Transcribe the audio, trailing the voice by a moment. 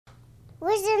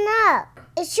Listen up.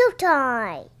 It's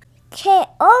showtime.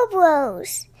 K.O.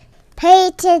 Bros. Pay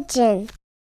attention.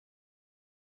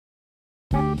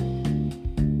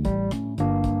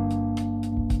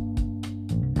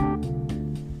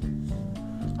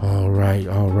 All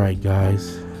right,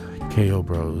 guys. K.O.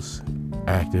 Bros.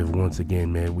 Active once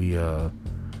again, man. We are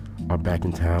back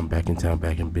in town, back in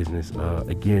business.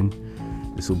 Again,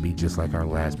 this will be just like our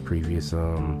last previous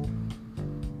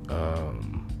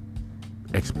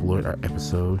exploit our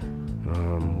episode.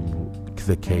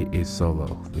 The K is solo.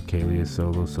 The Kaylee is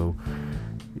solo. So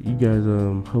you guys,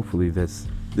 hopefully this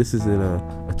isn't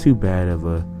a too bad of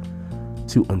a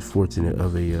too unfortunate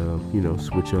of a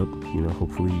switch up.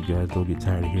 Hopefully you guys don't get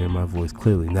tired of hearing my voice.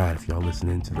 Clearly not if y'all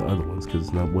listening to the other ones, because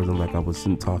it wasn't like I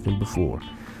wasn't talking before.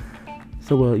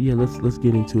 So let's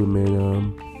get into it,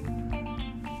 man.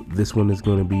 This one is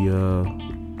gonna be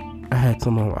I had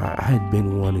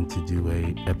been wanting to do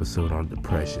a episode on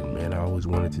depression, man. I always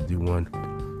wanted to do one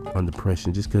on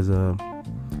depression, just because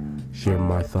share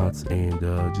my thoughts and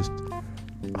just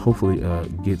hopefully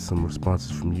get some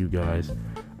responses from you guys.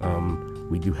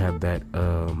 We do have that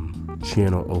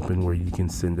channel open where you can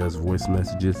send us voice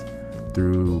messages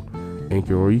through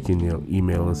Anchor, or you can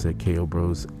email us at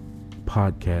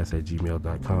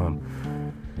kobrospodcast@gmail.com.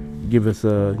 Give us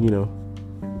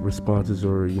responses,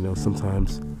 or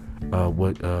sometimes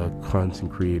what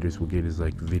content creators will get is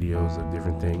like videos of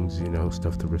different things,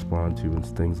 stuff to respond to and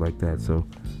things like that. So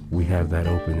we have that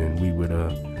open, and we would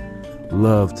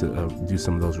love to do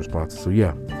some of those responses. So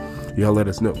y'all let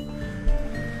us know.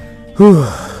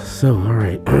 So all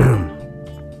right.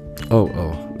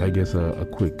 I guess a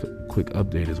quick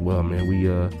update as well, man. We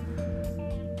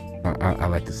I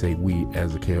like to say we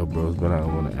as the KO Bros, but I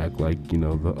don't want to act like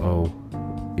the O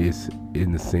is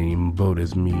in the same boat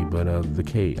as me. But the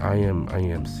K, I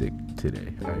am sick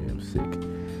today. I am sick,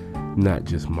 not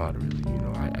just moderately.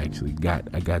 I actually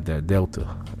got that Delta.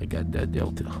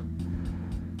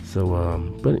 So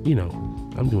but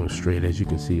I'm doing straight. As you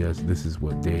can see, this is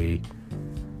what day.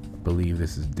 I believe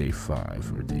this is day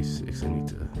 5 or day 6.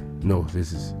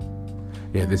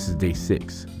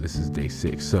 This is day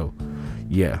 6. So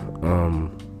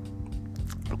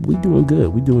we doing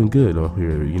good out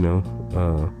here,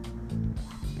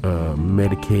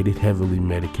 medicated, heavily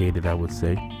medicated, I would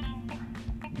say,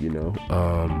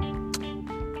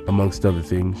 amongst other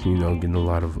things, getting a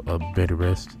lot of bed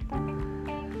rest,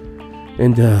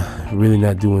 and really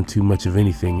not doing too much of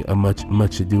anything,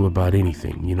 much ado about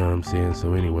anything, you know what I'm saying?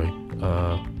 So anyway,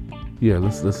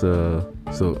 let's so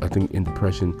I think in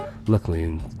depression, luckily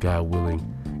and God willing,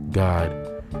 God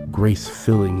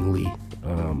grace-fillingly,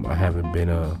 I haven't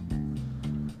been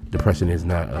depression is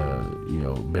not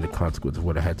been a consequence of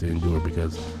what I had to endure,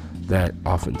 because that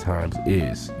oftentimes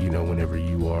is, whenever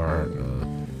you are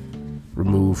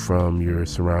removed from your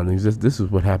surroundings. This is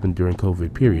what happened during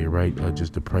COVID period, right?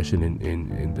 Just depression and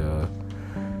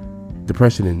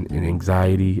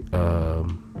anxiety,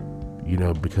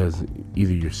 because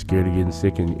either you're scared of getting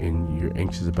sick and you're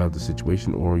anxious about the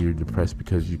situation, or you're depressed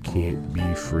because you can't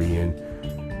be free and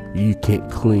you can't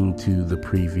cling to the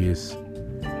previous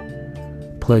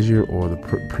pleasure or the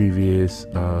previous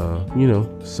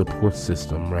support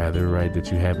system, rather, right, that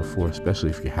you had before, especially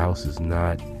if your house is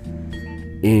not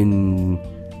in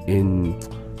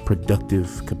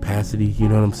productive capacity, you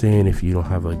know what I'm saying? If you don't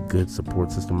have a good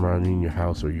support system around you in your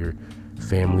house, or your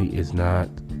family is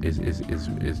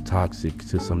toxic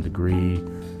to some degree,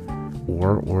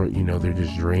 or they're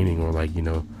just draining, or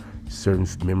certain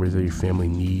members of your family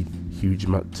need huge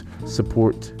amount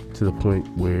support to the point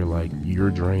where you're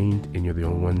drained and you're the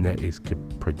only one that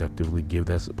could productively give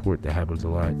that support. That happens a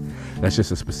lot. That's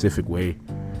just a specific way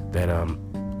that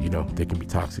they can be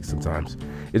toxic sometimes.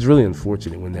 It's really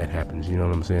unfortunate when that happens, you know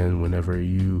what I'm saying? Whenever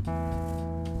you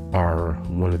are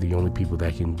one of the only people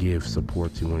that can give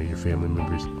support to one of your family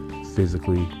members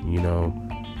physically,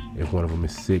 if one of them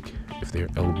is sick, if they're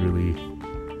elderly,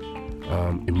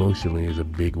 emotionally is a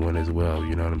big one as well,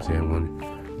 you know what I'm saying? When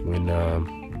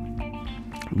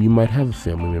you might have a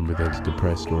family member that's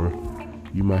depressed, or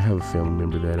you might have a family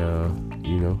member that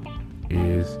you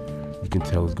can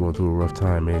tell is going through a rough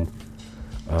time, and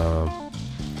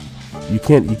you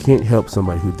can't help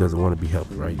somebody who doesn't want to be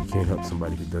helped, right? You can't help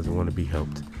somebody who doesn't want to be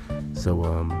helped. So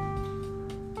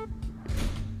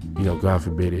God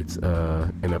forbid it's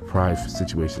in a pride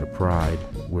situation of pride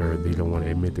where they don't want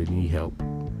to admit they need help.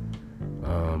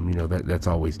 That's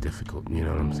always difficult, you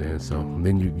know what I'm saying? So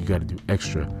then you got to do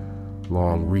extra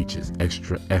long reaches,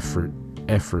 extra effort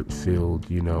filled,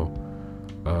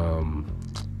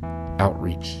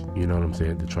 outreach, you know what I'm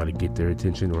saying, to try to get their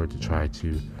attention, or to try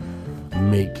to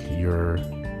make your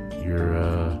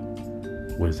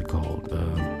what is it called?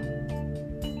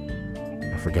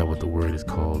 I forgot what the word is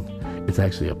called. It's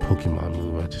actually a Pokemon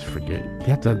move. I just forget. You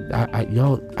have to,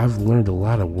 y'all, I've learned a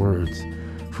lot of words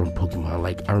from Pokemon.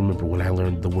 Like, I remember when I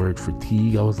learned the word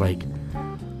fatigue, I was like,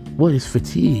 what is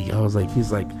fatigue? I was like,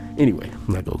 he's like, anyway,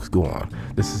 I'm not going to go on.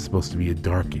 This is supposed to be a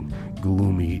dark and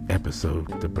gloomy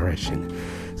episode. Depression.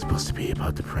 It's supposed to be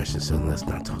about depression, so let's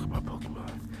not talk about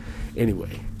Pokemon.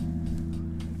 Anyway,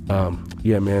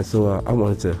 yeah, man, so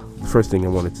the first thing I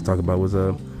wanted to talk about was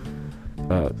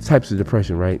types of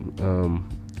depression, right?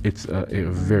 It's a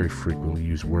very frequently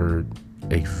used word,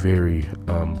 a very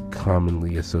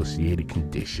commonly associated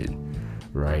condition,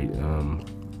 right?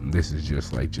 This is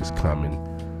just common.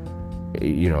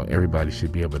 Everybody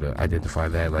should be able to identify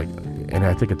that. And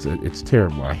I think it's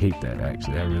terrible. I hate that,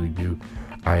 actually. I really do.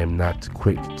 I am not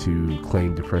quick to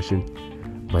claim depression,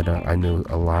 but I know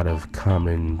a lot of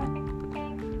common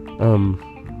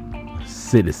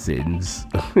citizens,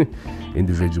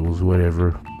 individuals,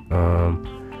 whatever,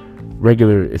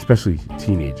 regular, especially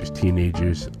teenagers,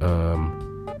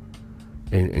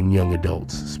 and young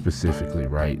adults specifically,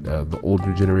 right? The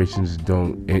older generations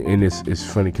don't, and it's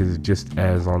funny because just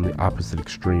as on the opposite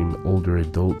extreme, older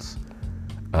adults,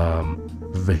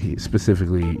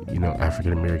 specifically,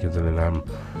 African Americans, and then I'm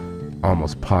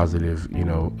almost positive,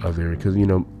 other, because,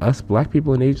 us black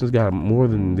people and Asians got more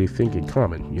than they think in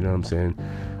common, you know what I'm saying?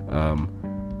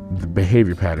 The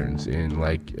behavior patterns and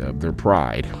their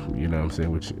pride, you know what I'm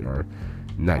saying, which are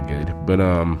not good, but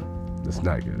that's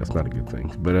not good. That's not a good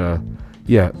thing. But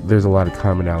yeah, there's a lot of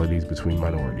commonalities between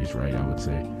minorities, right? I would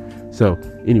say. So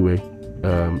anyway,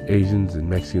 Asians and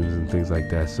Mexicans and things like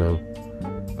that. So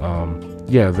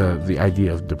yeah, the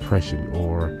idea of depression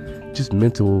or just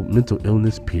mental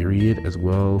illness, period, as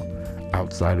well,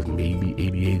 outside of maybe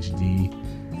ADHD,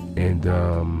 and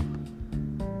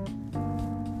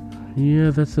yeah,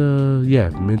 that's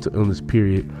mental illness,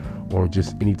 period, or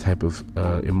just any type of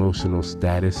emotional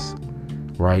status,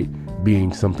 right?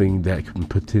 Being something that can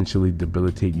potentially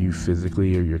debilitate you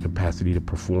physically or your capacity to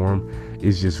perform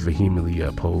is just vehemently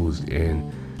opposed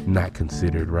and not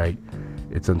considered, right?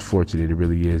 It's unfortunate, it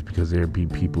really is, because there be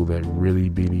people that really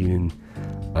be needing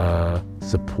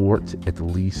support at the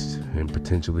least, and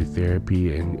potentially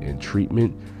therapy and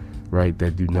treatment, right,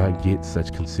 that do not get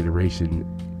such consideration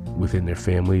within their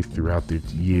family throughout their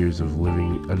years of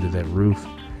living under that roof.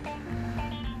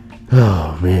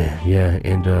 Oh man, yeah,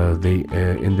 and they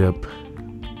end up,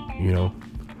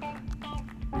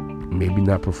 maybe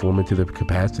not performing to their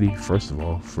capacity. First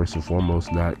and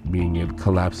foremost, not being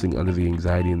collapsing under the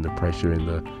anxiety and the pressure and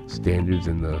the standards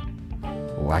and the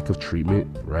lack of treatment,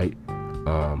 right?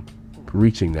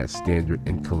 Reaching that standard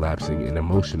and collapsing in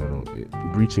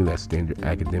reaching that standard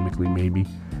academically maybe,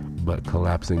 but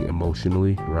collapsing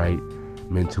emotionally, right?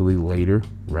 Mentally later,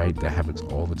 right? That happens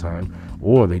all the time.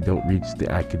 Or they don't reach the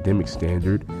academic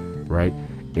standard, right?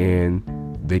 And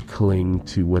they cling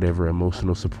to whatever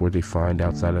emotional support they find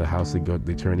outside of the house.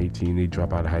 They turn 18, they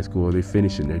drop out of high school, or they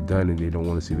finish and they're done, and they don't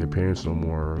want to see their parents no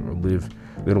more, or live.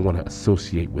 They don't want to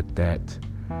associate with that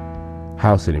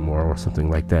house anymore, or something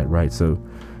like that, right? So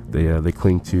they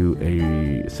cling to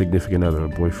a significant other, a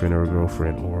boyfriend or a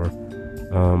girlfriend, or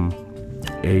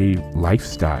a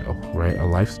lifestyle, right? A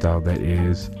lifestyle that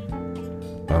is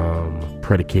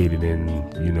predicated in,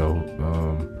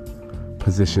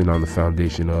 positioned on the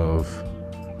foundation of,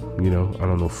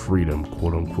 freedom,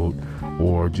 quote unquote,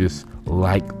 or just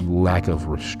lack of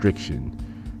restriction,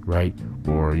 right?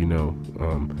 Or,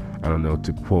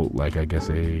 to quote, I guess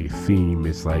a theme,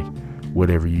 it's like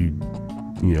whatever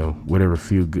whatever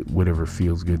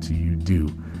feels good to you, do.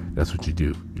 That's what you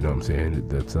do. You know what I'm saying?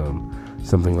 That's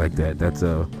something like that. That's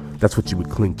what you would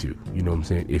cling to. You know what I'm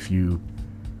saying? If you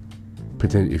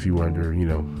were under,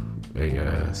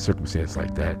 a circumstance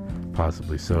like that,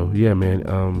 possibly. So yeah, man.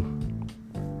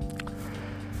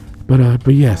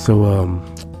 But yeah. So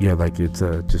yeah, it's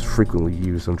just frequently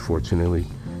used, unfortunately,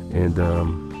 and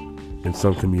in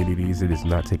some communities it is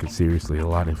not taken seriously.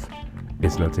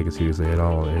 It's not taken seriously at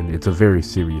all, and it's a very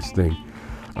serious thing.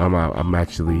 I'm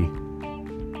actually,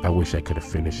 I wish I could have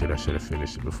finished it. I should have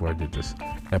finished it before I did this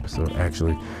episode,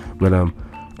 actually. But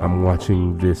I'm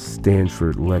watching this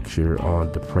Stanford lecture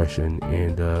on depression,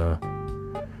 and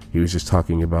he was just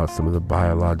talking about some of the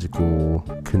biological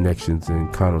connections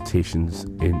and connotations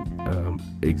in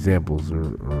examples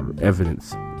or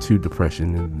evidence to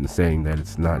depression, and saying that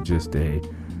it's not just a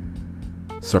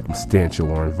circumstantial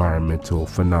or environmental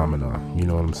phenomena. You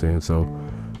know what I'm saying? So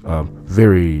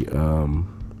very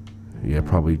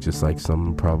probably just I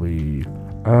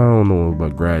don't know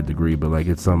about grad degree, but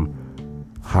it's some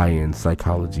high-end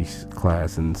psychology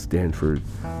class in Stanford.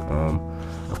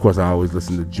 Of course, I always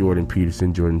listen to Jordan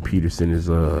Peterson. Jordan Peterson is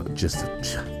just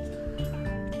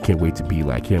can't wait to be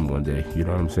like him one day. You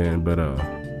know what I'm saying? But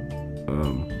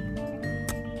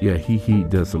yeah, he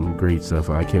does some great stuff.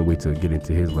 I can't wait to get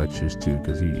into his lectures too,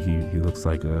 because he looks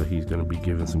like he's gonna be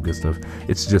giving some good stuff.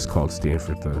 It's just called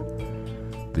Stanford,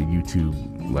 the YouTube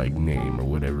like name or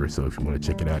whatever. So if you want to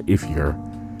check it out, if you're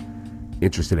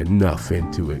interested enough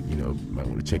into it, you know, might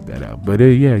want to check that out. But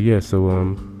yeah. So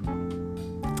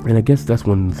and I guess that's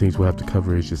one of the things we'll have to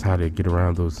cover is just how to get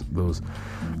around those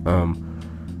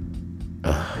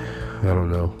I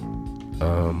don't know,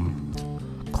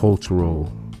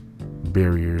 cultural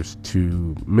barriers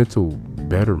to mental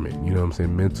betterment, you know what I'm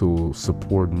saying, mental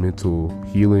support, mental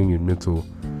healing, and mental,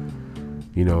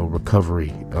 you know,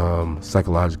 recovery,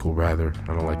 psychological rather.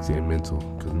 I don't like saying mental,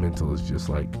 because mental is just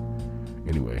like,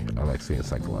 anyway, I like saying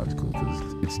psychological because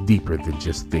it's deeper than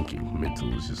just thinking.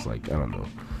 Mental is just like, I don't know,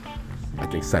 I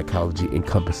think psychology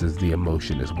encompasses the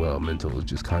emotion as well. Mental is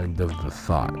just kind of the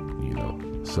thought, you know.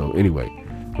 So anyway,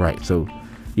 right, so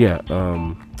yeah,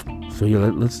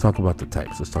 let's talk about the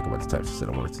types. Let's talk about the types. I said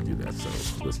I wanted to do that, so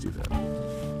let's do that.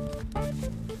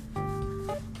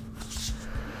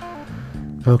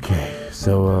 Okay,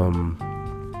 so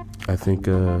I think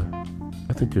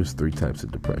there's three types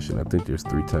of depression.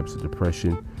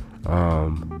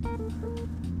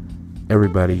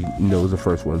 Everybody knows the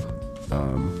first one,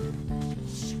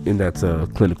 and that's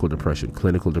clinical depression.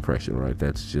 Clinical depression, right?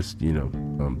 That's just, you know,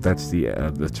 that's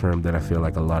the term that I feel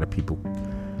like a lot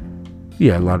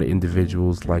of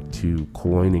individuals like to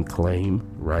coin and claim,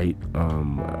 right?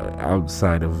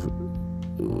 Outside of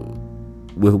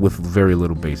with very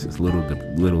little basis,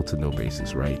 little to no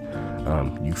basis, right?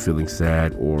 You feeling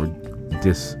sad or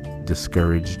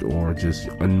discouraged or just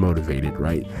unmotivated,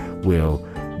 right? Will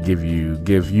give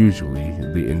usually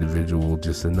the individual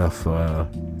just enough.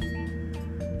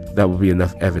 That would be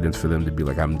enough evidence for them to be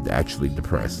like, I'm actually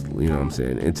depressed, you know what I'm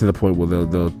saying? And to the point where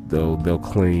they'll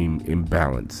claim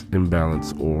imbalance,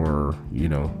 or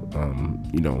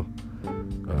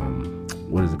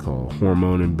what is it called?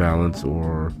 Hormone imbalance,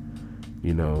 or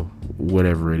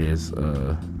whatever it is,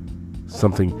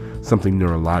 something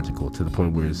neurological, to the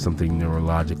point where it's something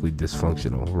neurologically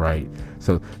dysfunctional, right?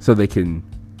 So it can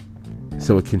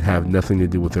have nothing to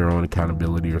do with their own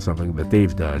accountability or something that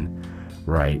they've done,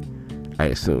 right? I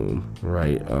assume,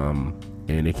 right?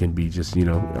 And it can be just,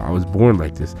 I was born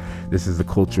like this. This is the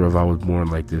culture of I was born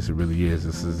like this. It really is.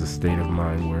 This is the state of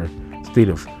mind, state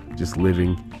of just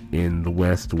living in the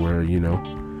West, where,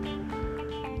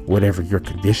 whatever your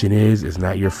condition is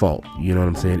not your fault. You know what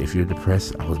I'm saying? If you're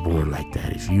depressed, I was born like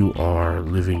that. If you are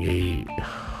living a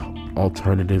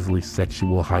alternatively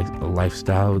sexual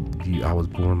lifestyle, I was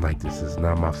born like this. It's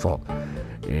not my fault.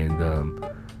 And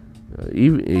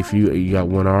even if you got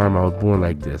one arm, I was born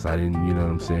like this. I didn't, you know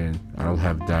what I'm saying? I don't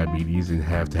have diabetes and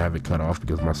have to have it cut off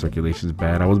because my circulation is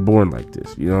bad. I was born like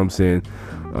this. You know what I'm saying?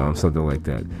 Something like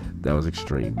that. That was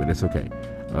extreme, but it's okay.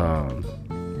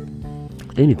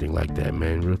 Anything like that,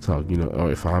 man. Real talk.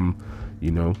 Or if I'm,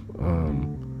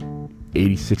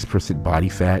 86% body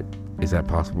fat. Is that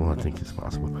possible? I think it's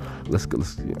possible. Let's I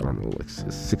don't know, like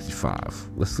 65.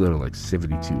 Let's go to like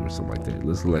 72 or something like that.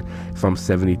 If I'm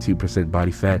 72%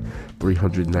 body fat,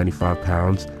 395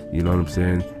 pounds, you know what I'm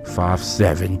saying?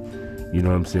 5'7", you know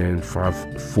what I'm saying?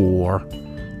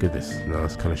 5'4". Goodness, no,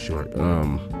 it's kind of short.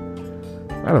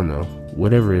 I don't know.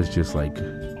 Whatever is just like.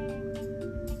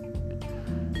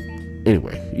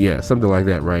 Anyway, yeah, something like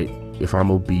that, right? If I'm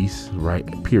obese, right?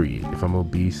 Period. If I'm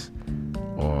obese,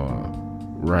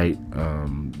 right,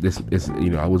 this is,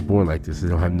 I was born like this. It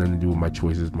don't have nothing to do with my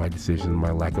choices, my decisions, my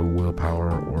lack of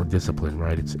willpower or discipline,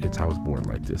 right? It's I was born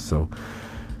like this. So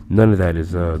none of that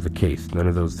is the case. None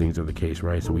of those things are the case,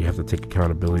 right? So we have to take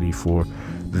accountability for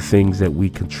the things that we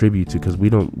contribute to, because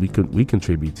we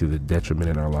contribute to the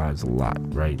detriment in our lives a lot,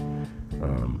 right?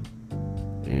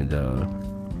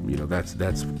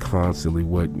 That's constantly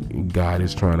what God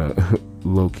is trying to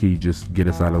low-key just get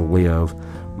us out of the way of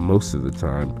most of the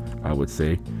time, I would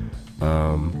say.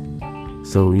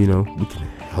 So we can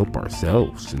help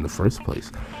ourselves in the first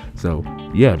place. So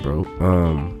yeah, bro.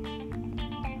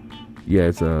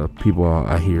 It's people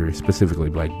I hear, specifically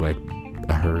black.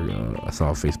 I heard I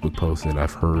saw a Facebook post, and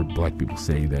I've heard black people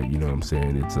say that, you know what I'm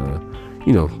saying, it's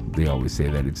they always say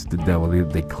that it's the devil.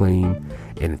 They claim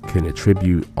and can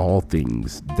attribute all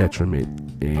things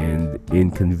detriment and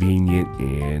inconvenient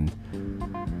and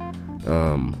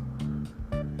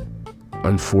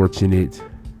unfortunate,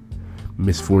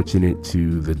 misfortunate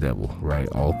to the devil, right?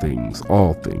 All things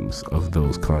of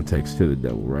those contexts to the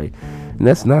devil, right? And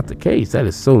that's not the case. That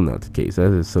is so not the case.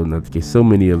 That is so not the case. So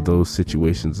many of those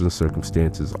situations and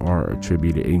circumstances are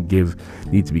attributed and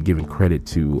need to be given credit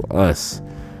to us,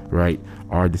 right?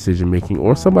 Our decision making,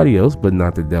 or somebody else, but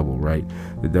not the devil, right?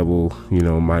 The devil,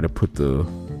 might have put the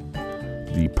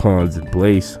pawns in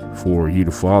place for you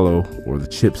to follow, or the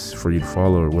chips for you to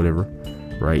follow, or whatever,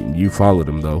 right? And you followed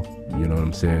them, though. You know what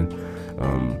I'm saying?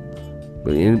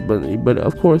 But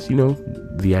of course,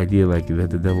 the idea like that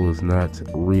the devil is not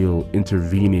real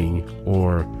intervening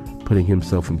or putting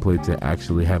himself in place to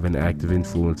actually have an active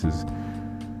influence is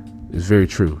very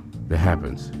true. That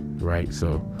happens, right?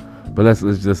 So, but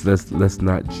let's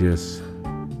not just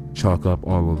chalk up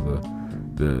all of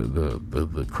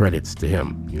the credits to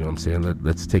him. You know what I'm saying?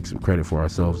 Let's take some credit for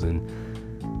ourselves, and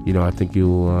I think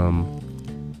you'll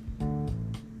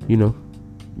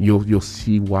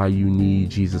see why you need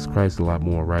Jesus Christ a lot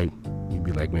more, right? You'd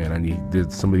be like, man,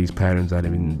 there's some of these patterns I've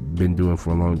been doing for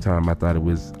a long time. I thought it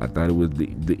was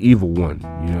the evil one.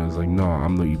 It's like, no,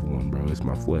 I'm the evil one, bro. It's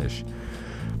my flesh.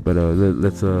 But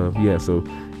so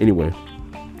anyway,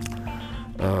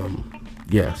 I'm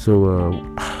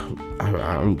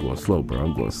going slow, bro.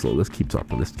 I'm going slow. Let's keep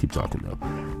talking though.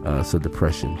 So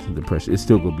depression. It's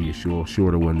still gonna be a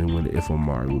shorter one than when if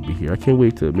Omar will be here. I can't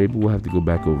wait maybe we'll have to go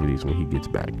back over these when he gets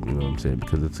back. You know what I'm saying?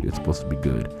 Because it's supposed to be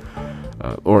good,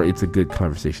 or it's a good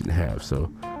conversation to have. So,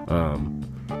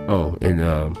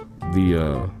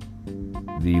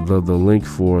 the link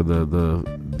for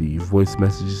the voice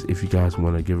messages, if you guys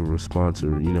want to give a response,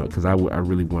 or because I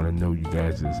really want to know you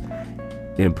guys'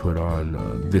 input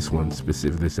on this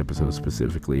episode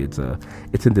specifically. It's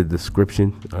in the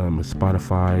description.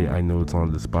 Spotify, I know it's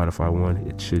on the Spotify one.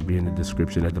 It should be in the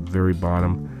description at the very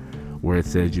bottom where it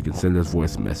says you can send us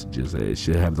voice messages. It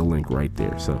should have the link right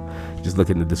there. So just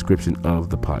look in the description of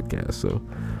the podcast. So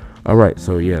all right,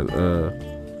 so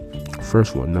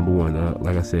first one, number one,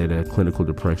 like I said, clinical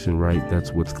depression, right?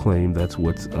 That's what's claimed. That's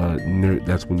what's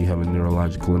that's when you have a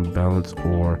neurological imbalance,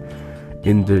 or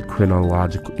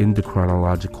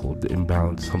endocrinological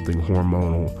imbalance, something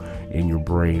hormonal in your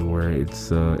brain where it's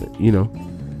low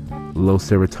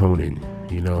serotonin.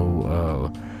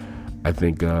 I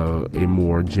think a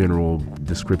more general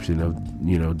description of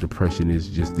depression is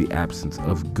just the absence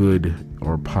of good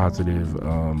or positive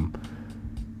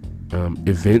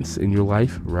events in your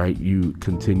life, right? You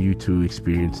continue to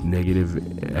experience negative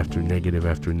after negative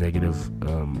after negative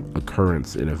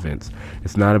occurrence in events.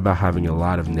 It's not about having a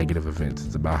lot of negative events.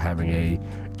 It's about having a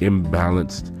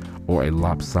imbalanced or a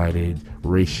lopsided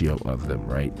ratio of them,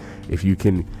 right? It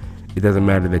doesn't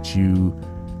matter that you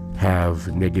have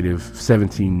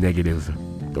 17 negative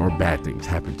or bad things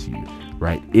happen to you,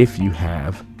 right? If you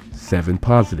have 7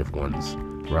 positive ones,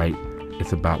 right?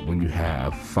 It's about when you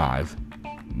have 5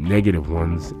 negative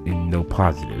ones and no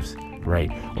positives,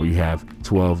 right? Or you have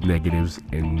 12 negatives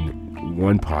and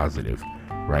 1 positive,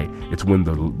 right? It's when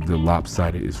the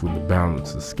lopsided is when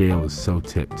the scale is so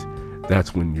tipped.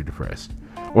 That's when you're depressed.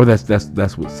 Or that's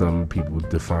what some people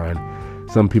define.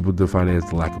 Some people define it as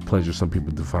the lack of pleasure. Some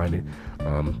people define it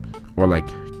or like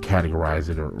categorize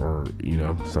it or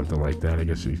something like that, I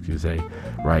guess you could say,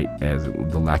 right, as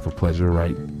the lack of pleasure,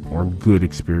 right? Or good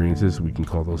experiences, we can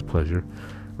call those pleasure,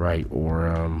 right? Or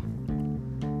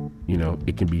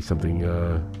it can be something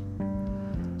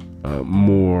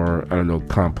more, I don't know,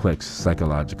 complex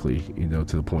psychologically, to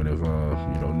the point of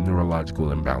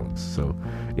neurological imbalance. So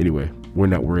anyway, we're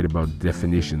not worried about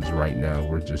definitions right now.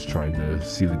 We're just trying to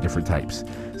see the different types.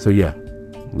 So yeah,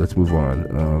 let's move on.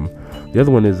 The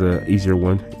other one is a easier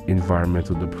one,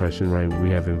 environmental depression, right? We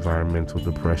have environmental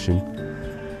depression,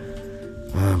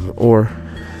 or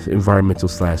environmental /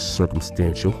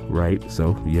 circumstantial, right?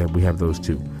 So yeah, we have those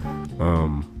two,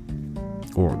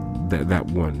 or that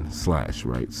one /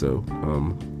 right? So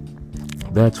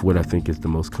that's what I think is the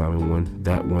most common one.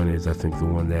 That one is, I think, the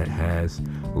one that has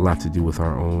a lot to do with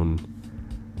our own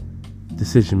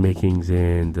decision makings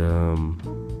and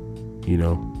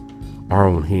our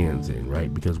own hands in,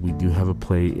 right? Because we do have a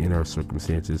play in our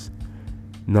circumstances,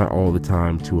 not all the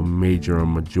time to a major or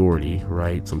majority,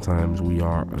 right? Sometimes we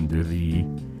are under the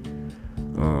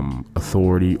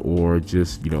authority or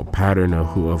just pattern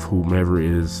of whomever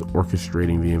is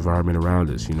orchestrating the environment around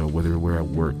us. Whether we're at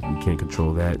work, we can't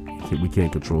control that. We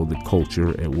can't control the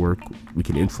culture at work. We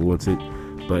can influence it,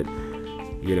 but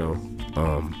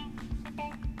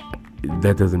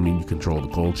that doesn't mean you control the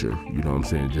culture. You know what I'm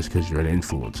saying? Just because you're an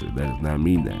influencer, that does not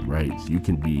mean that, right? You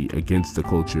can be against the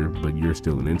culture, but you're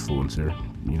still an influencer,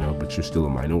 but you're still a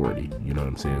minority. You know what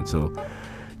I'm saying? So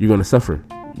you're going to suffer,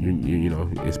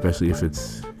 especially if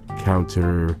it's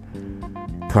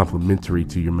complementary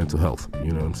to your mental health.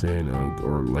 You know what I'm saying?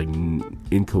 Or like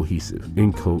incohesive.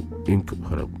 Hold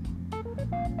up.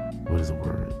 What is the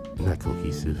word? Not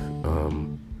cohesive.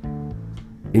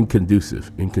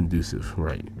 Inconducive.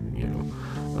 Right. You know.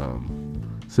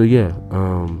 So yeah.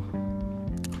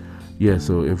 Yeah.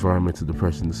 So environmental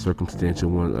depression, the circumstantial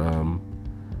one.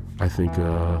 I think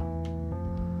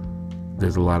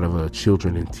there's a lot of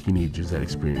children and teenagers that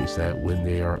experience that when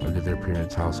they are under their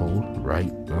parents' household,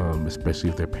 right? Especially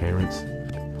if their parents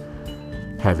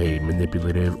have a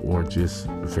manipulative or just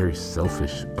very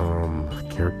selfish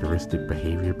characteristic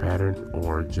behavior pattern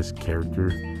or just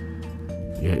character.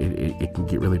 Yeah, it can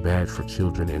get really bad for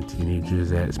children and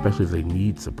teenagers, especially if they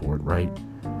need support, right?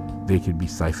 They can be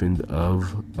siphoned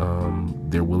of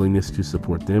their willingness to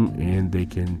support them, and they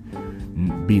can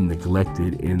be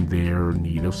neglected in their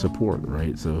need of support,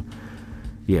 right? So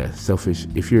yeah, selfish.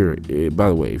 If you're, by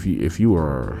the way, if you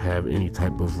have any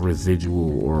type of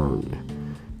residual or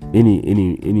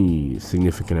any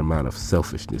significant amount of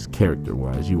selfishness character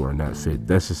wise, you are not fit.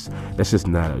 That's just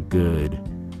not a good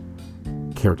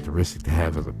characteristic to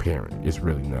have as a parent. It's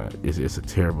really not. It's a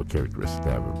terrible characteristic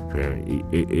to have as a parent.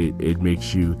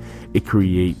 It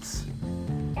creates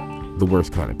the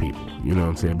worst kind of people, you know what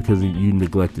I'm saying? Because you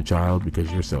neglect the child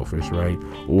because you're selfish, right?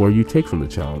 Or you take from the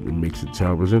child and makes the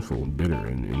child resentful and bitter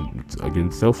and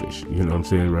again selfish, you know what I'm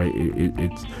saying, right?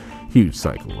 It's huge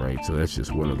cycle, right? So that's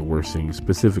just one of the worst things.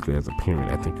 Specifically as a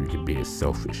parent, I think we can be as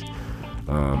selfish.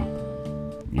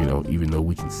 You know, even though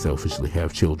we can selfishly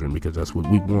have children because that's what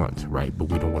we want, right? But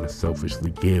we don't want to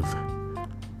selfishly give,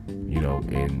 you know,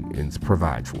 and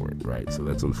provide for it, right? So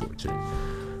that's unfortunate.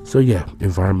 So yeah,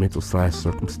 environmental /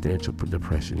 circumstantial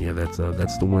depression. Yeah, that's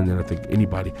the one that I think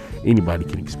anybody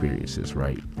can experience this,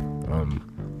 right?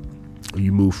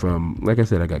 You move from, like I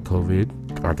said, I got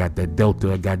COVID, or I got that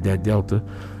Delta.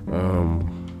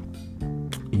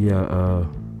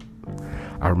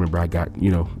 I remember I got,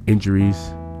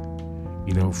 injuries,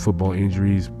 football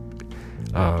injuries,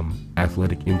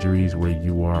 athletic injuries where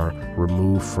you are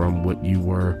removed from what you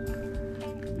were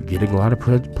getting a lot of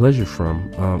pleasure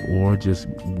from, or just,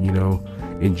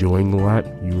 enjoying a lot.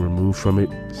 You removed from it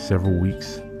several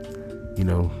weeks.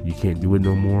 You can't do it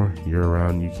no more.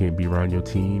 You can't be around your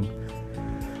team.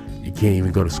 You can't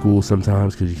even go to school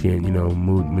sometimes because you can't,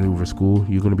 maneuver school.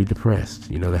 You're going to be depressed.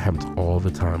 That happens all the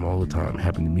time. It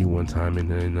happened to me one time and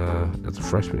then as a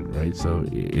freshman, right? So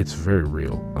it's very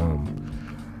real.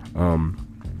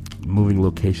 Moving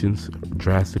locations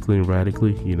drastically and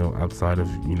radically, outside of,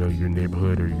 your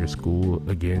neighborhood or your school,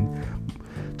 again,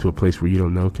 to a place where you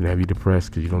don't know can have you depressed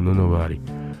because you don't know nobody.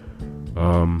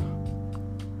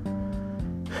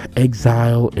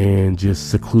 Exile and just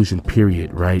seclusion,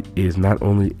 period, right, is not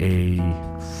only a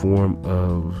form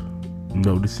of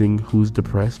noticing who's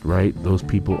depressed, right? Those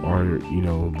people are,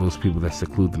 those people that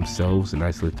seclude themselves and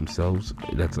isolate themselves.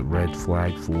 That's a red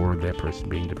flag for that person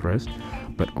being depressed.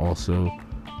 But also,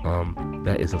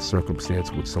 that is a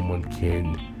circumstance which someone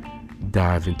can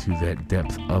dive into that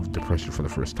depth of depression for the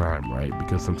first time, right?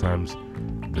 Because sometimes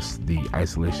the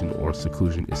isolation or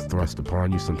seclusion is thrust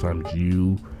upon you. Sometimes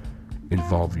you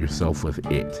involve yourself with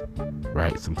it,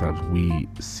 right? Sometimes we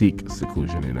seek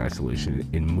seclusion and isolation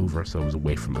and move ourselves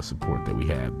away from the support that we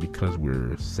have because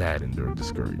we're saddened or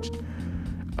discouraged,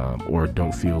 or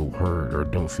don't feel heard, or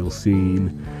don't feel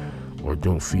seen, or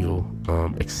don't feel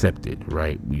accepted,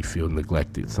 right? We feel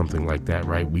neglected, something like that,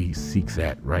 right? We seek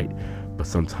that, right? But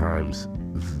sometimes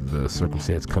the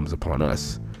circumstance comes upon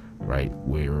us, right,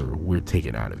 where we're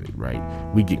taken out of it, right?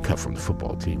 We get cut from the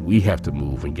football team. We have to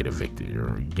move and get evicted,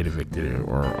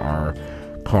 or our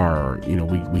car,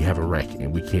 we have a wreck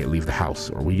and we can't leave the house,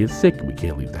 or we get sick and we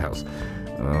can't leave the house.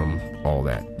 All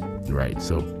that, right?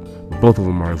 So both of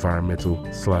them are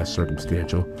environmental /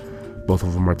 circumstantial. Both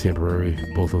of them are temporary.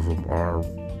 Both of them are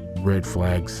red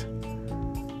flags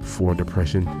for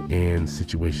depression and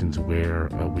situations where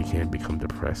we can become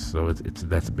depressed. So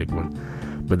that's a big one.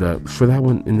 But for that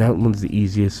one, and that one's the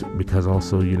easiest because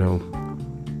also,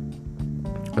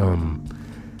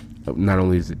 not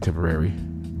only is it temporary,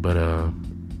 but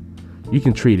you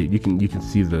can treat it. You can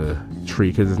see the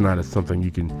tree because it's not as something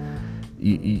you can.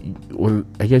 Or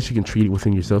I guess you can treat it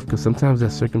within yourself, because sometimes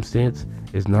that circumstance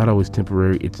is not always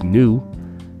temporary. It's new,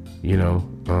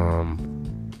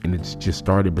 and it's just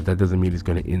started, but that doesn't mean it's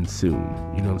going to end soon.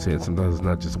 You know what I'm saying? Sometimes it's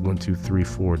not just 1, 2, 3,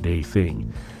 4 day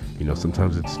thing.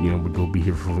 Sometimes it's, we're going to be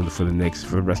here for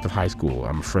the rest of high school.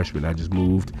 I'm a freshman, I just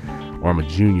moved, or I'm a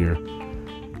junior,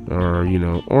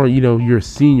 or you're a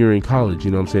senior in college,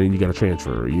 you know what I'm saying? And you got to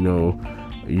transfer,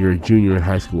 you're a junior in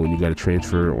high school and you got to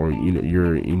transfer, or,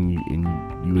 you're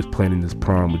you was planning this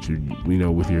prom with your,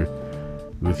 with your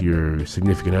with your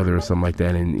significant other or something like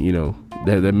that, and you know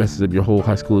that messes up your whole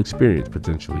high school experience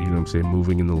potentially. You know what I'm saying?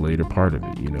 Moving in the later part of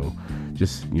it, you know,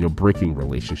 just breaking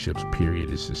relationships.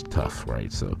 Period is just tough,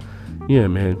 right? So, yeah,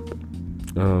 man.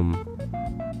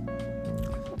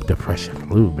 Depression.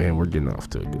 Ooh, man, we're getting off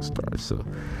to a good start. So,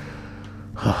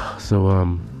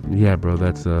 yeah, bro,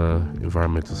 that's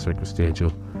environmental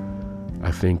circumstantial.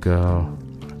 I think. Did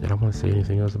I want to say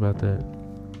anything else about that?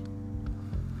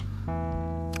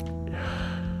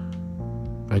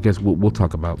 I guess we'll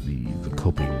talk about the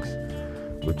copings,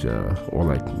 which or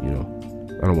like, you know,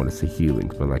 I don't want to say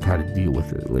healings, but like how to deal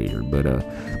with it later. But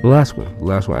the last one,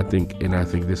 I think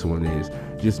this one is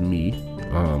just me,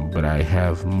 but I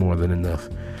have more than enough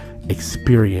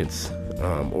experience,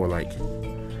 or like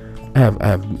I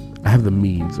have the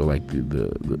means, or like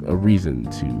a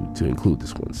reason to include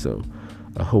this one. So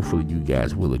hopefully you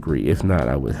guys will agree. If not,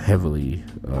 I would heavily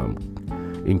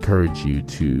encourage you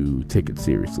to take it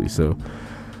seriously. So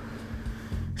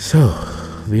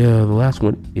the last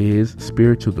one is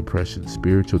spiritual depression.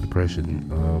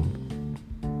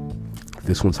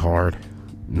 This one's hard.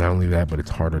 Not only that, but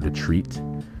it's harder to treat.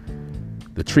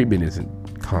 The treatment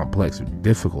isn't complex or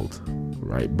difficult,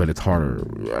 right? But it's harder,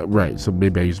 right? So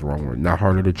maybe I used the wrong word. Not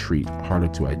harder to treat, harder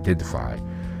to identify,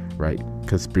 right?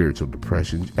 Because spiritual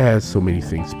depression, as so many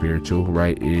things spiritual,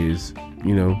 right, is,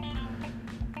 you know,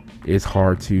 it's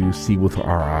hard to see with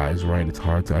our eyes, right? It's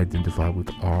hard to identify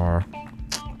with our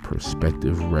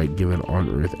perspective, right, given on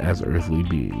earth as earthly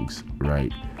beings,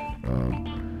 right?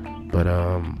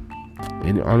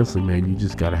 And honestly, man, you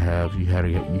just gotta have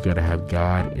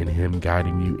God and Him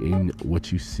guiding you in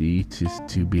what you see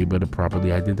to be able to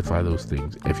properly identify those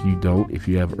things. If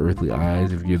you have earthly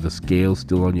eyes, if you have the scales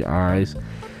still on your eyes,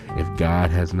 if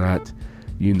God has not,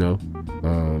 you know,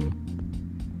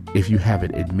 if you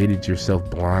haven't admitted yourself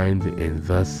blind and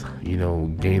thus, you know,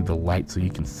 gained the light so you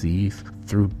can see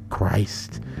through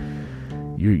Christ,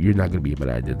 you're not gonna be able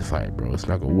to identify it, bro. It's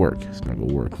not gonna work. It's not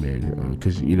gonna work, man.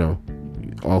 Because you know,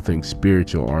 all things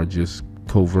spiritual are just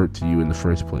covert to you in the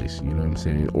first place. You know what I'm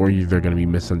saying? Or they're gonna be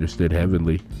misunderstood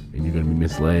heavenly, and you're gonna be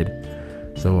misled.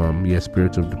 So yeah,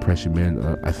 spiritual depression, man.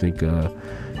 I think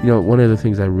you know, one of the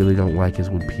things I really don't like is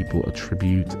when people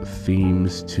attribute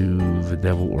themes to the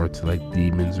devil or to like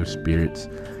demons or spirits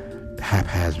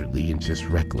haphazardly and just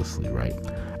recklessly, right?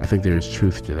 I think there is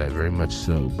truth to that, very much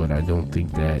so, but I don't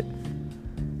think that,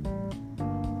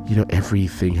 you know,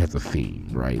 everything has a theme,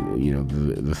 right? You know,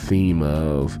 the theme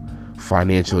of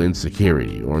financial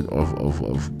insecurity, or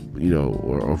of you know,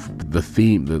 or of the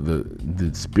theme,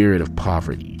 the spirit of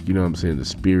poverty. You know what I'm saying? The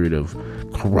spirit of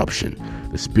corruption,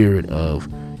 the spirit of,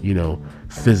 you know,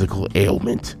 physical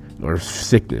ailment or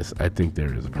sickness. I think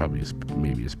there is probably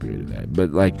maybe a spirit of that,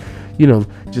 but like, you know,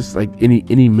 just like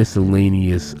any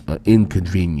miscellaneous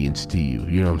inconvenience to you.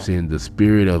 You know what I'm saying? The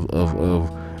spirit of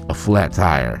a flat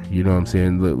tire. You know what I'm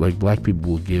saying? Like black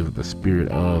people will give the spirit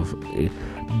of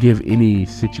give any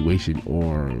situation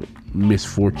or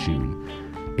misfortune,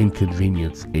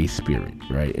 inconvenience, a spirit,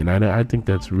 right? And I think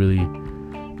that's really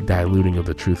diluting of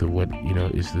the truth of what, you know,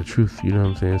 is the truth. You know what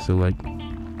I'm saying? So like,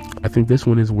 I think this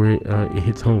one is where it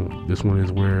hits home. This one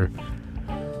is where,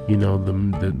 you know,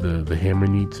 the hammer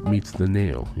meets the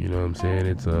nail. You know what I'm saying?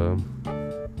 It's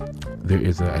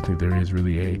I think there is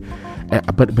really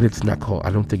but it's not called,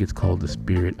 I don't think it's called the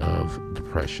spirit of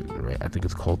depression, right? I think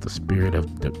it's called the spirit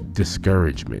of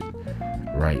discouragement,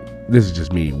 right? This is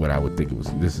just me, what I would think it was.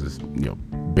 This is, you know,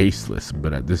 baseless,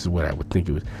 but this is what I would think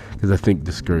it was, because I think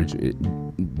discouragement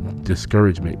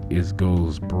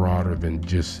goes broader than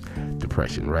just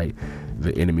depression, right?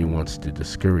 The enemy wants to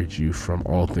discourage you from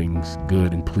all things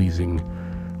good and pleasing,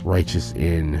 righteous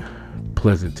and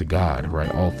pleasant to God,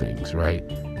 right? All things, right?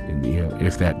 And, you know,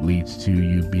 if that leads to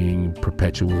you being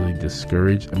perpetually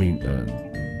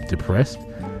depressed,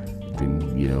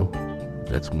 then, you know,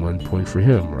 that's 1 point for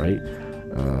him, right?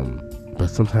 But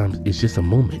sometimes it's just a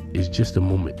moment. It's just a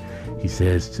moment. He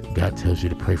says, God tells you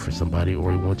to pray for somebody,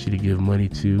 or he wants you to give money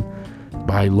to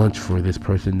buy lunch for this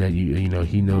person that you know,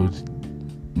 he knows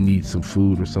needs some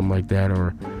food or something like that,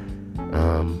 or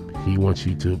he wants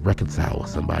you to reconcile with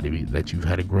somebody that you've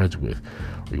had a grudge with,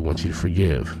 or he wants you to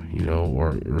forgive, you know,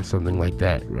 or something like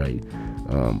that, right?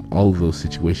 All of those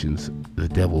situations, the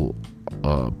devil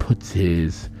puts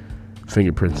his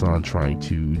fingerprints on, trying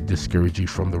to discourage you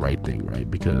from the right thing,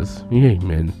 right? Because, yeah,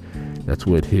 man, that's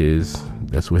what his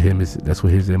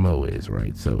MO is,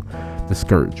 right? So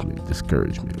discouragement,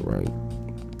 right?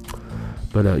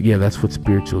 But yeah, that's what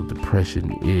spiritual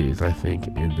depression is, I think.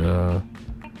 And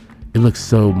it looks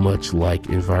so much like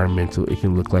environmental. It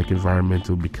can look like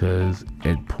environmental because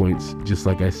at points, just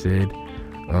like I said,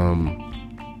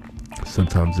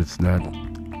 sometimes it's not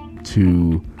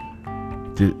to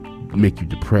make you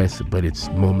depressed, but it's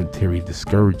momentary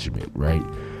discouragement, right?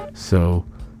 So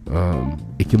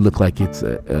it can look like it's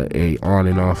a on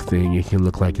and off thing. It can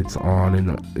look like it's on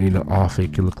and off.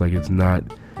 It can look like it's not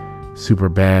super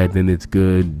bad, then it's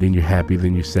good, then you're happy,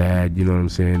 then you're sad, you know what I'm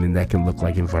saying? And that can look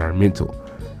like environmental,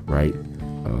 right?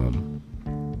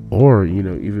 Or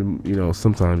even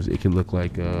sometimes it can look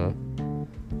like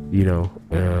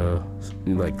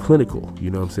like clinical, you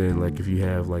know what I'm saying? Like if you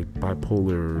have like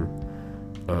bipolar,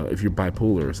 if you're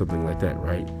bipolar or something like that,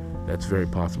 right? That's very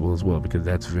possible as well, because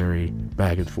that's very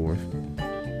back and forth.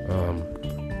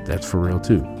 That's for real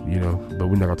too, but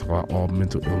we're not gonna talk about all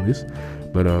mental illness.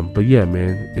 But yeah,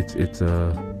 man, it's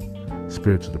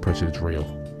spiritual depression is real.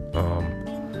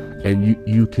 And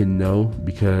you can know,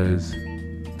 because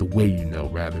the way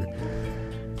rather,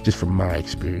 just from my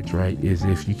experience, right, is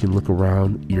if you can look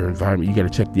around your environment. You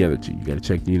got to check the other two. You got to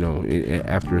check,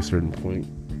 after a certain point,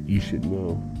 you should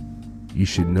know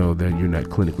that you're not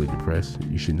clinically depressed.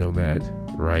 You should know that,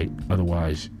 right?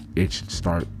 Otherwise, it should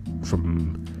start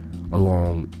from a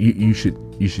long. It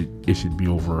should be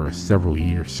over a several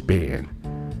year span,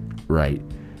 right?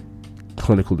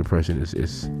 Clinical depression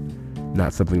is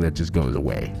not something that just goes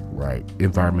away, right?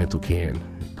 Environmental can.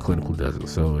 Clinical doesn't.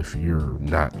 So if you're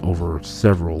not over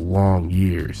several long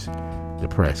years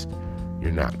depressed,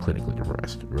 you're not clinically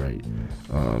depressed, right?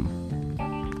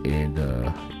 And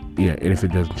if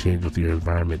it doesn't change with your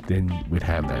environment, then you would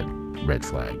have that red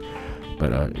flag.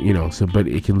 But but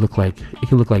it can look like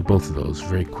both of those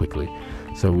very quickly.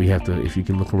 So we have to, if you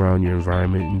can look around your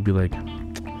environment and be like,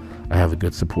 I have a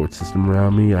good support system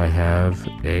around me. I have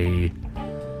a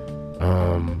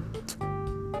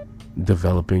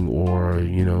developing or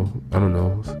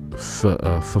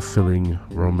fulfilling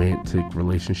romantic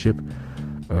relationship.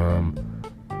 I'm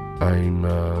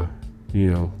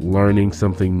learning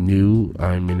something new.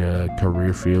 I'm in a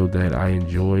career field that I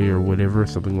enjoy or whatever,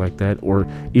 something like that, or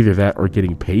either that or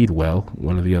getting paid well,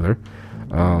 one or the other.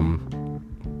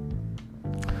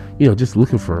 Just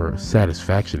looking for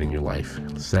satisfaction in your life.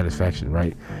 Satisfaction,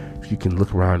 right? If you can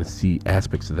look around and see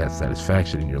aspects of that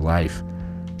satisfaction in your life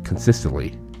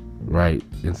consistently, right,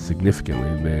 and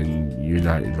significantly, then you're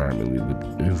not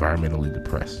environmentally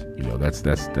depressed. That's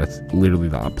literally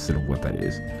the opposite of what that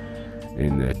is.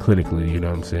 And clinically, what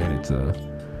I'm saying,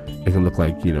 it can look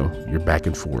like you're back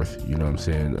and forth, what I'm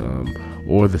saying,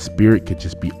 or the spirit could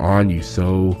just be on you.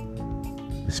 So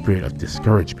the spirit of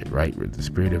discouragement, right? The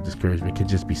spirit of discouragement could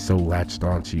just be so latched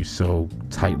onto you, so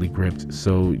tightly gripped,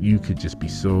 so you could just be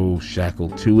so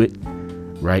shackled to it,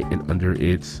 right? And under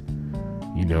its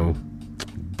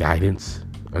guidance,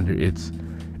 under its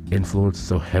influence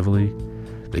so heavily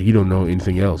that you don't know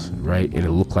anything else, right? And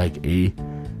it looked like a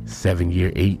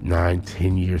 7-year, 8, 9,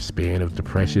 10-year span of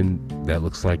depression that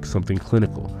looks like something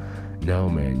clinical. No,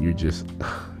 man, you're just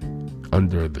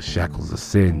under the shackles of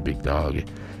sin, big dog.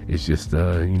 It's just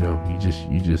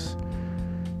you just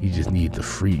need the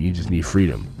free. You just need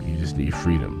freedom. You just need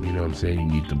freedom. You know what I'm saying? You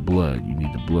need the blood. You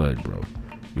need the blood, bro.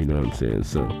 You know what I'm saying?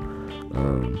 So,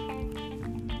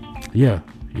 yeah.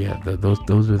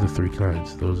 Those are the three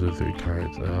kinds. Those are the three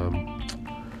kinds.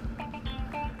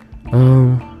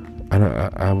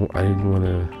 I didn't want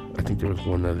to. I think there was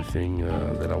one other thing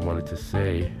that I wanted to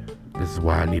say. This is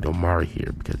why I need Omari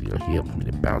here, because he helps me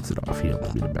to bounce it off. He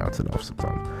helps me to bounce it off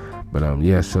sometimes. But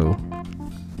So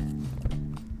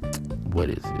what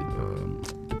is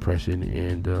it? Depression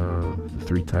and the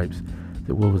three types.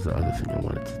 What was the other thing I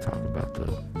wanted to talk about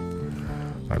though?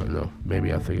 I don't know.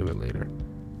 Maybe I'll think of it later.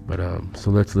 But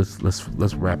so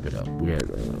let's wrap it up. We're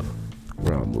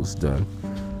almost done.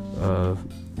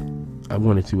 I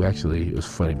wanted to actually. It was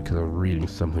funny because I was reading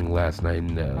something last night,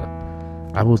 and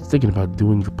I was thinking about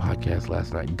doing the podcast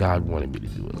last night. God wanted me to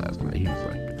do it last night. He was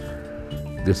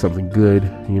like, "There's something good,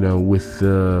 with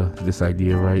this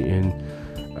idea, right?" And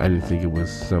I didn't think it was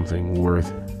something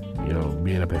worth,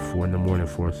 being up at 4 a.m.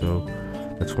 for. So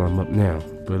that's why I'm up now.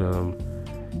 But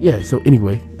yeah. So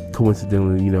anyway,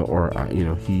 coincidentally,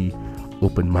 he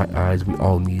opened my eyes. We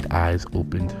all need eyes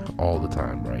opened all the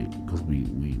time, right? Because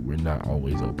we're not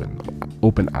always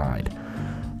open-eyed,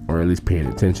 or at least paying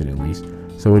attention at least.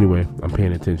 So anyway, I'm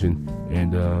paying attention,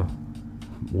 and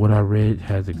what I read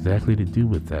has exactly to do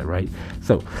with that, right?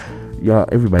 So, y'all,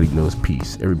 everybody knows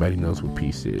peace. Everybody knows what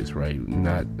peace is, right? We're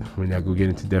not gonna get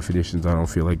into definitions. I don't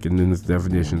feel like getting into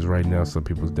definitions right now. Some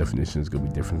people's definitions gonna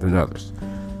be different than others.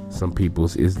 Some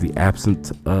people's is the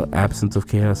absence of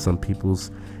chaos. Some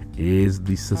people's is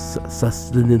the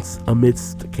sustenance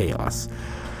amidst chaos.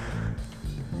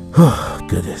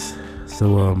 Goodness.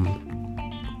 So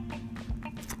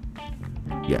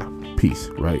yeah, peace,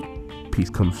 right? peace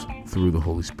comes through the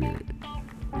Holy Spirit.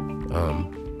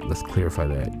 Let's clarify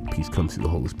that. Peace comes through the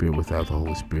Holy Spirit. Without the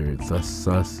Holy Spirit,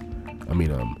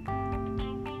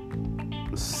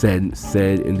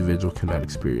 said individual cannot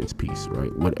experience peace,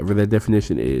 right? Whatever that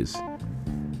definition is,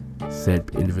 said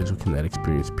individual cannot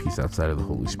experience peace outside of the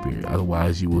Holy Spirit.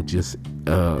 Otherwise, you will just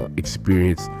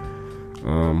experience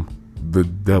the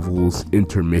devil's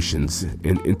intermissions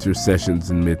and intercessions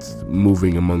amidst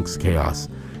moving amongst chaos.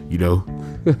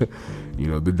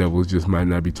 The devil just might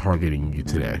not be targeting you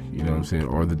today, you know what I'm saying?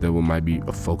 Or the devil might be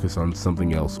focused on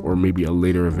something else, or maybe a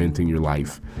later event in your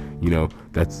life.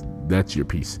 That's your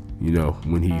peace,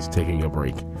 when he's taking a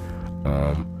break.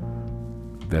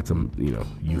 That's a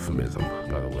euphemism,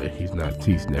 by the way. He's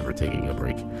never taking a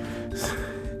break.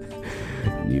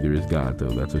 Neither is God, though.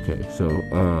 That's okay. So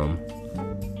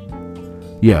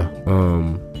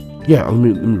let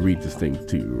me read this thing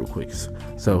to you real quick.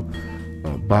 So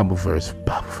Bible verse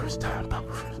time.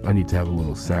 I need to have a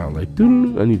little sound, like I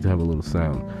need to have a little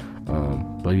sound.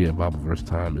 But yeah, Bible verse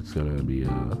time. It's gonna be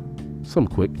some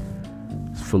quick.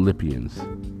 It's Philippians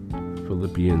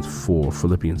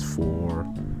 4.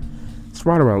 It's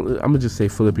right around. I'm gonna just say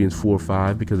Philippians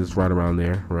 4:5 because it's right around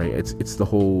there, right? It's the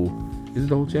whole. Is it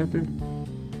the whole chapter?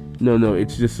 No,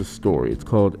 it's just a story. It's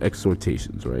called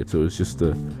Exhortations, right? So it's just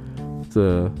the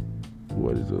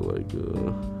what is it like?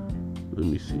 Let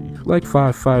me see. Like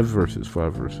five verses.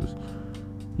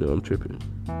 No, I'm tripping.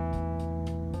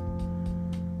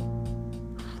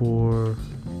 4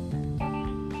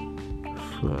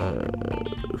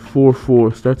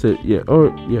 starts at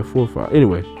 4-5.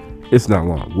 Anyway, it's not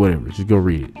long. Whatever. Just go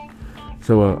read it.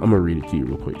 So I'm gonna read it to you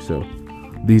real quick. So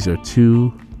these are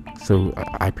two. So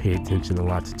I pay attention a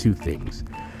lot to two things.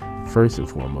 First and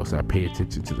foremost, I pay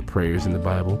attention to the prayers in the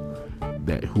Bible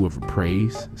that whoever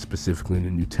prays, specifically in the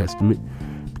New Testament,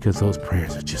 because those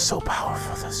prayers are just so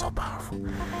powerful. They're so powerful,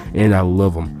 and I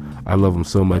love them. I love them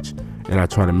so much, and I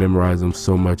try to memorize them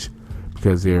so much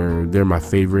because they're my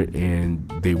favorite and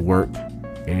they work.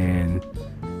 And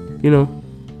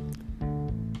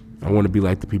I want to be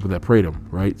like the people that prayed them,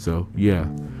 right? So yeah.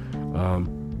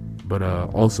 But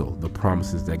also the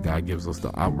promises that God gives us,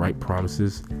 the outright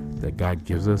promises that God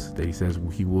gives us, that he says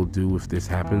he will do if this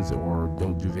happens, or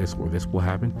don't do this, or this will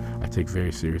happen, I take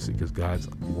very seriously, because God's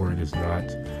word is not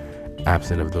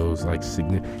absent of those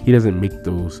he doesn't make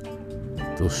those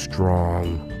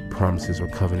strong promises or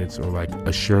covenants or like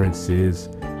assurances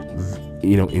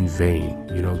in vain.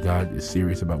 God is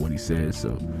serious about what he says,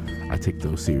 so I take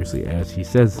those seriously as he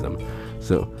says them.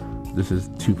 So this is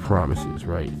two promises,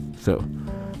 right? So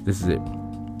this is it.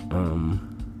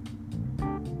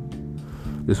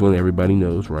 This one everybody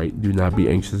knows, right? Do not be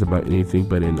anxious about anything,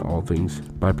 but in all things,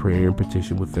 by prayer and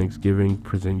petition with thanksgiving,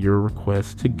 present your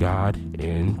requests to God,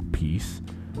 and peace.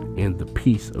 And the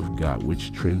peace of God,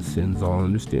 which transcends all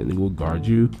understanding, will guard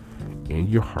you and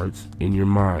your hearts and your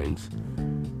minds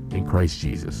in Christ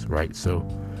Jesus, right? So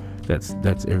that's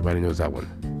everybody knows that one.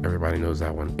 Everybody knows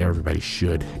that one. Everybody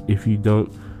should. If you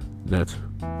don't, that's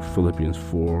Philippians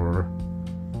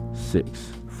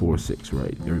 4:6,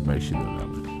 right? Everybody should know that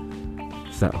one.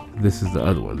 So this is the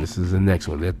other one. This is the next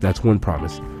one. That's one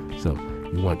promise. So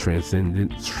you want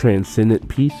transcendent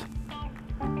peace?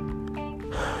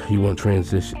 You want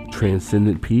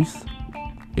transcendent peace?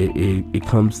 It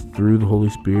comes through the Holy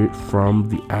Spirit, from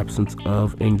the absence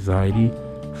of anxiety,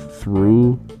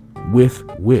 from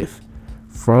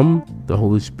the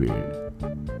Holy Spirit,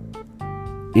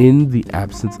 in the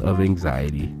absence of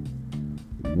anxiety,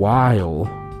 while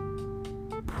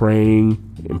praying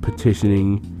and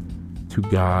petitioning to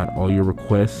God all your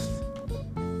requests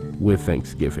with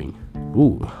thanksgiving.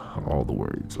 Ooh, all the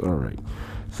words. All right.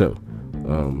 So,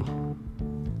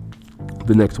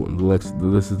 the next one.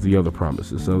 This is the other promise.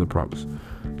 This other promise.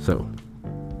 So,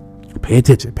 pay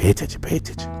attention.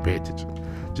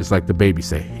 Just like the baby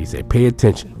say. He said, pay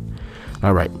attention.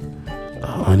 All right.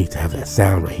 I need to have that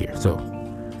sound right here. So,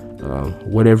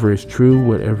 whatever is true,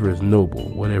 whatever is noble,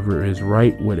 whatever is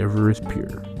right, whatever is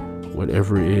pure,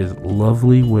 whatever is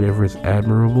lovely, whatever is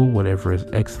admirable, whatever is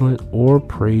excellent or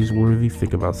praiseworthy,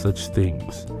 think about such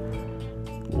things.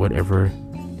 Whatever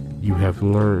you have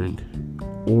learned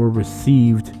or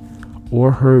received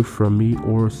or heard from me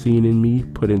or seen in me,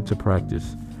 put into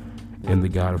practice, and the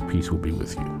God of peace will be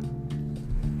with you.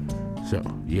 So,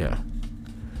 yeah.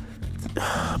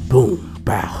 Boom,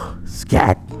 bow,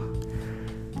 scat.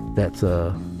 That's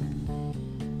I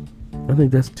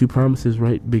think that's two promises,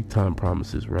 right? Big time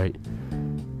promises, right?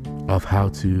 Of how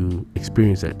to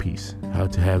experience that peace, how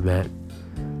to have that,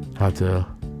 how to,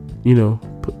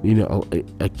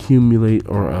 accumulate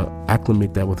or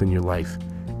acclimate that within your life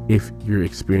if you're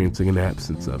experiencing an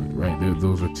absence of it, right?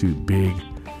 Those are two big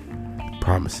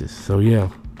promises. So yeah,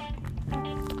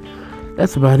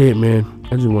 that's about it, man.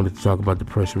 I just wanted to talk about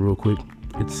depression real quick.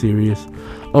 It's serious.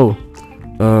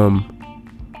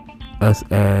 Us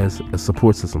as a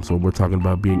support system. So we're talking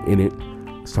about being in it.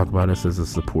 Let's talk about us as a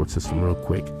support system real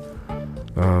quick.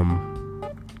 I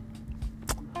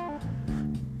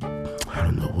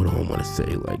don't know what do I want to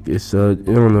say. Like this, I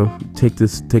don't know. Take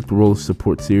the role of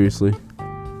support seriously.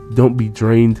 Don't be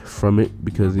drained from it,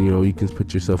 because you can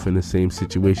put yourself in the same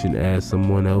situation as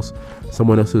someone else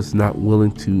is not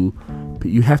willing to.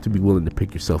 You have to be willing to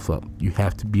pick yourself up. You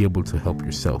have to be able to help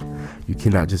yourself. You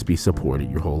cannot just be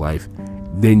supported your whole life.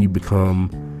 Then you become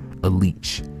a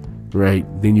leech, right?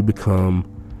 Then you become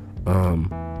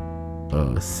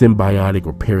symbiotic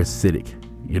or parasitic.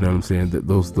 You know what I'm saying? That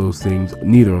those things,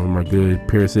 neither of them are good.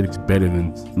 Parasitic's better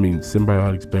than,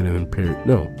 symbiotic's better than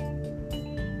no.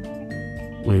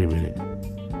 Wait a minute.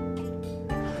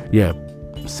 Yeah,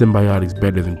 symbiotic's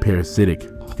better than parasitic,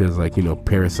 because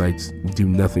parasites do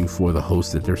nothing for the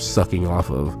host that they're sucking off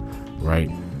of,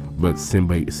 right? But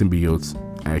symbiotes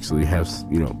actually have,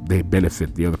 they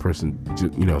benefit the other person.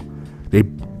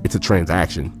 It's a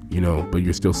transaction, but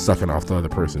you're still sucking off the other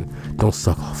person. Don't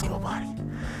suck off nobody.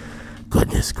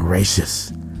 Goodness gracious.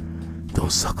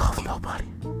 Don't suck off nobody.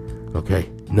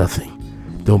 Okay? Nothing.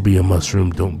 Don't be a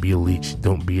mushroom. Don't be a leech.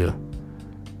 Don't be a...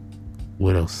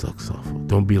 What else sucks off?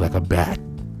 Don't be like a bat.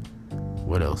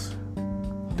 What else?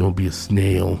 Don't be a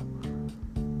snail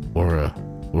or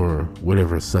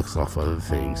whatever sucks off other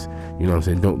things. You know what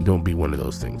I'm saying? Don't be one of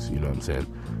those things. You know what I'm saying?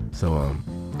 So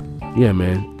yeah,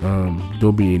 man.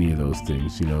 Don't be any of those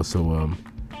things. So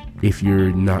if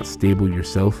you're not stable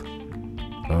yourself,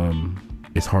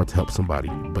 it's hard to help somebody.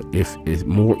 But if it's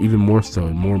even more so,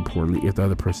 and more importantly, if the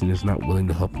other person is not willing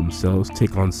to help themselves,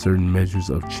 take on certain measures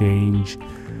of change,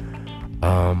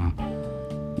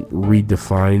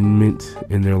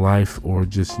 redefinement in their life, or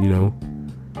just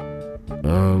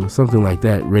something like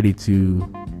that, ready to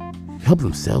help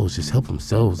themselves,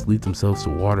 lead themselves to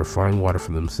water, find water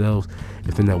for themselves.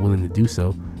 If they're not willing to do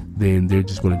so, then they're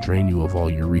just going to drain you of all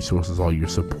your resources, all your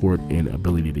support and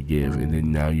ability to give, and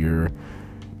then now you're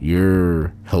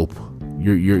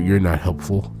not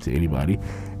helpful to anybody,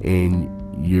 and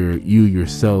you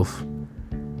yourself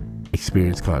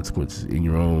experience consequences in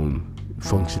your own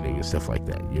functioning and stuff like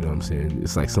that. You know what I'm saying?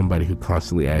 It's like somebody who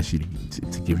constantly asks you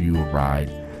to give you a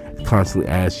ride, constantly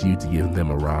asks you to give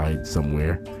them a ride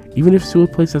somewhere, even if it's to a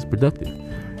place that's productive.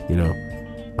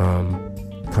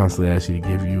 Constantly asks you to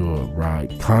give you a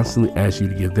ride, constantly asks you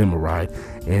to give them a ride,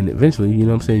 and eventually, you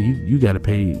know what I'm saying, you got to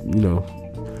pay,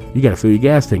 you got to fill your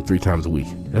gas tank 3 times a week.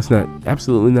 That's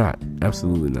absolutely not.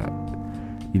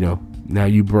 Now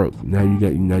you broke. Now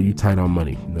you tight on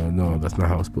money. No, that's not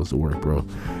how it's supposed to work, bro.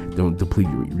 Don't deplete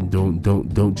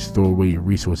don't just throw away your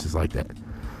resources like that.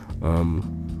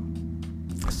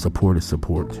 Support is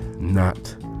support, not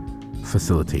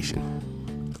facilitation.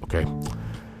 Okay.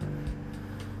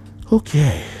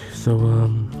 So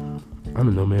I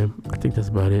don't know, man. I think that's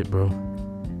about it, bro.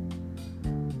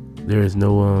 There is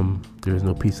no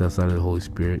peace outside of the Holy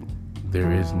Spirit.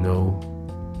 There is no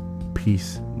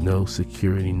peace, no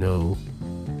security, no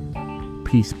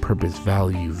peace, purpose,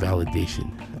 value,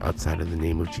 validation outside of the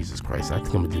name of Jesus Christ. I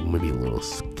think I'm gonna do maybe a little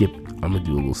skip. I'm gonna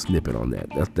do a little snippet on that.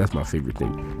 That's my favorite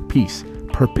thing. Peace,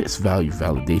 purpose, value,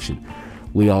 validation.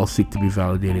 We all seek to be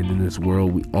validated in this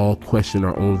world. We all question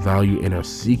our own value and are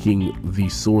seeking the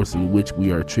source in which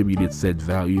we are attributed said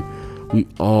value. We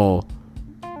all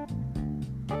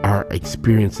are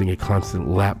experiencing a constant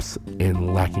lapse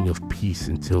and lacking of peace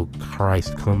until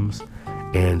Christ comes,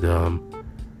 and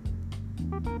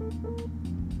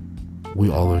we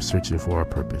all are searching for our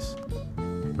purpose,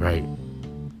 right?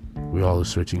 We all are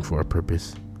searching for our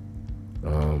purpose,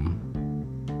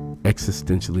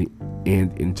 existentially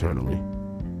and internally,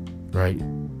 right?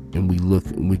 And we look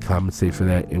and we compensate for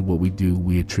that, and what we do,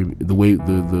 we attribute the way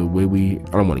we.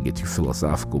 I don't want to get too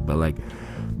philosophical, but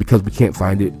because we can't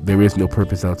find it, there is no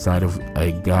purpose outside of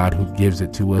a God who gives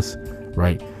it to us,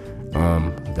 right?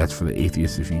 That's for the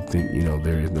atheist. If you think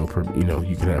there is no purpose,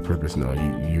 you can have purpose. No,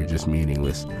 you're just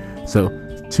meaningless. So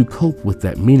to cope with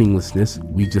that meaninglessness,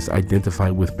 we just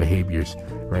identify with behaviors,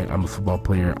 right? I'm a football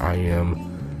player. I am,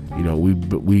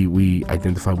 we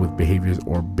identify with behaviors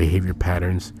or behavior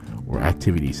patterns or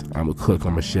activities. I'm a cook.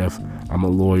 I'm a chef. I'm a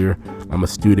lawyer. I'm a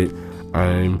student.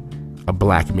 I'm a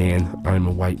black man. I'm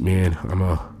a white man. I'm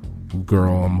a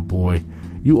girl. I'm a boy.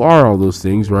 You are all those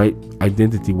things, right?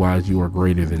 Identity wise, you are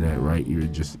greater than that, right? You're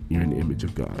an image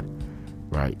of God,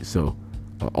 right? So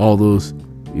all those,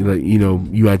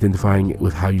 you identifying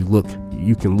with how you look,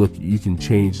 you can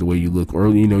change the way you look, or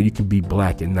you can be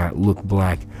black and not look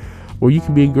black, or you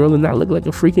can be a girl and not look like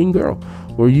a freaking girl,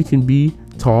 or you can be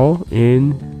tall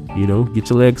and get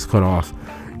your legs cut off.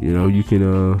 You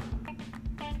can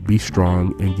be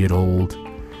strong and get old.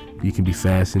 You can be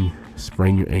fast and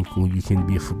sprain your ankle. You can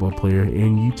be a football player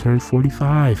and you turn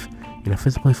 45. You're not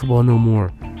fit to play football no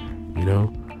more.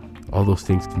 All those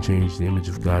things can change. The image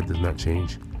of God does not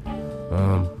change.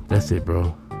 That's it,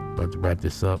 bro. About to wrap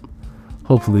this up.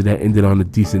 Hopefully that ended on a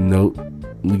decent note.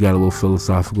 We got a little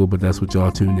philosophical, but that's what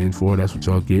y'all tuned in for. That's what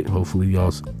y'all get. Hopefully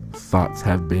y'all's thoughts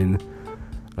have been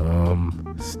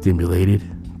stimulated.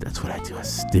 That's what I do. I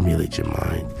stimulate your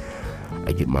mind.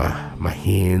 I get my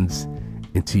hands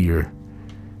into your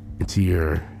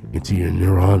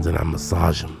neurons and I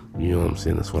massage them. You know what I'm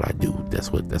saying? That's what I do.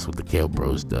 That's what the Kale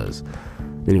Bros does.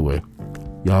 Anyway,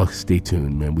 y'all stay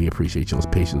tuned, man. We appreciate y'all's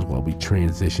patience while we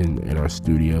transition in our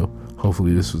studio.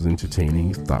 Hopefully this was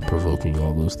entertaining, thought-provoking,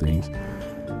 all those things.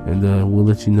 And we'll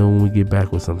let you know when we get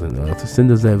back with something.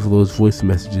 Send us those voice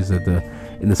messages in the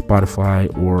Spotify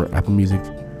or Apple Music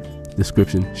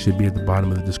description. Should be at the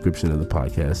bottom of the description of the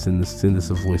podcast. Send us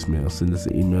a voicemail. Send us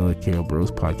an email at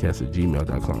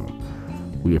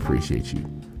kalebrospodcast@gmail.com. We appreciate you.